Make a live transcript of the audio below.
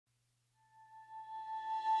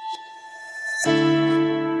The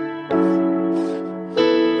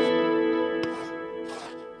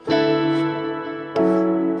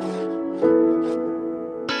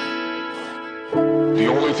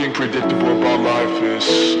only thing predictable about life is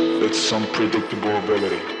its unpredictable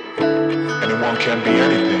ability. Anyone can be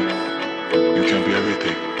anything. You can be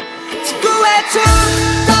everything. 지구에 쭉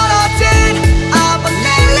떨어진 아무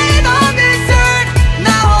내린 어느새 나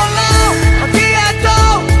홀로 어디에도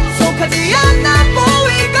속하지 않아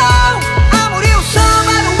보이고 아무리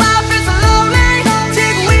웃어봐도 I feel so lonely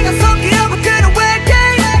지구 위가 섞이려고 드는 외계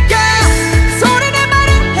소리 내 말을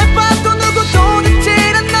해봐도 누구도 듣질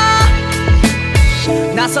않아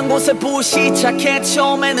낯선 곳에 불시착해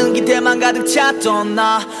처음에는 기대만 가득 찼던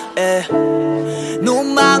나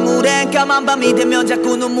눈망울엔 까만 밤이 되면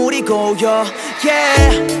자꾸 눈물이 고여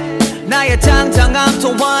나의 장장함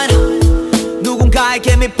또한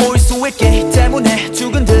누군가에게 밉보일 수 있기 때문에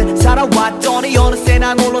죽은 듯 살아왔더니 어느새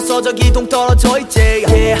난 홀로서 저기 동 떨어져 있지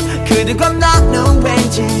그들과 나는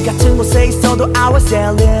왠지 같은 곳에 있어도 I was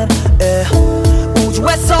alien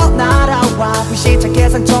우주에서 날아와 불시착해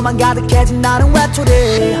상처만 가득해진 나는 외톨이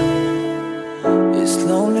It's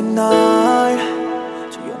lonely night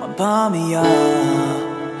밤이야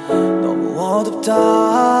너무 어둡다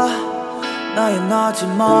나의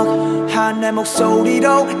마지막한 내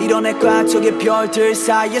목소리로 이뤄내 꽉 저기 별들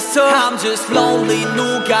사이에서 I'm just lonely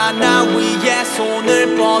누가 나 위에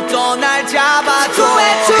손을 뻗어 날 잡아줘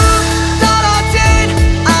지구에 쭉 떨어진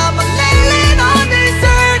아무 내린 어느새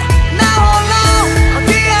나 홀로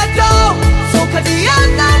어디에도 속하지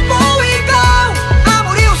않아 보이고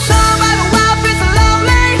아무리 웃어봐도 I feel so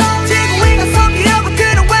lonely 지구 위가 섞이려고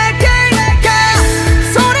드는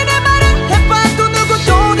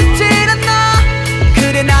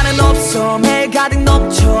매일 가득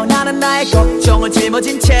넘쳐 나는 나의 걱정을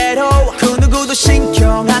짊어진 채로 그 누구도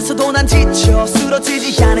신경 안 써도 난 지쳐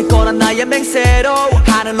쓰러지지 않을 거란 나의 맹세로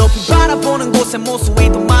하늘 높이 바라보는 곳에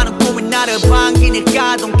무수히 더 많은 꿈이 나를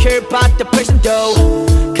반기니까 Don't care about the person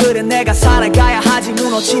though 그래 내가 살아가야 하지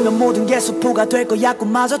무너지면 모든 게 수포가 될 거야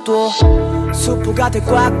꿈마저도 수포가 될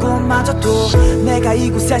거야 꿈마저도 내가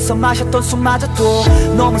이곳에서 마셨던 술마저도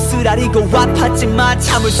너무 쓰라리고 아팠지만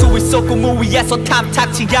참을 수 있었고 무위에서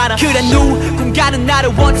탐탁지 않아 그래 누군가는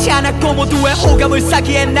나를 원치 않았고 모두의 호감을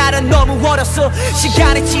사기엔 나는 너무 어렸어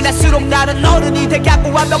시간이 지날수록 나는 어른이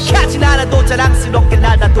돼가고 완벽하진 않아도 자랑스럽게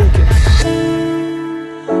날 다독여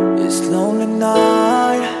It's lonely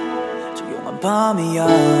night 조용한 밤이야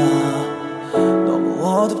너무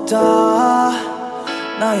어둡다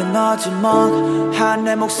나의 마지막한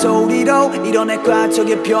내 목소리로 이뤄내 꽉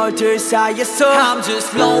저기 별들 사이에서 I'm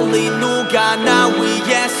just lonely 누가 나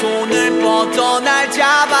위에 손을 뻗어 날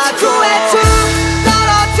잡아줘 지구에 쭉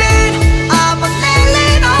떨어진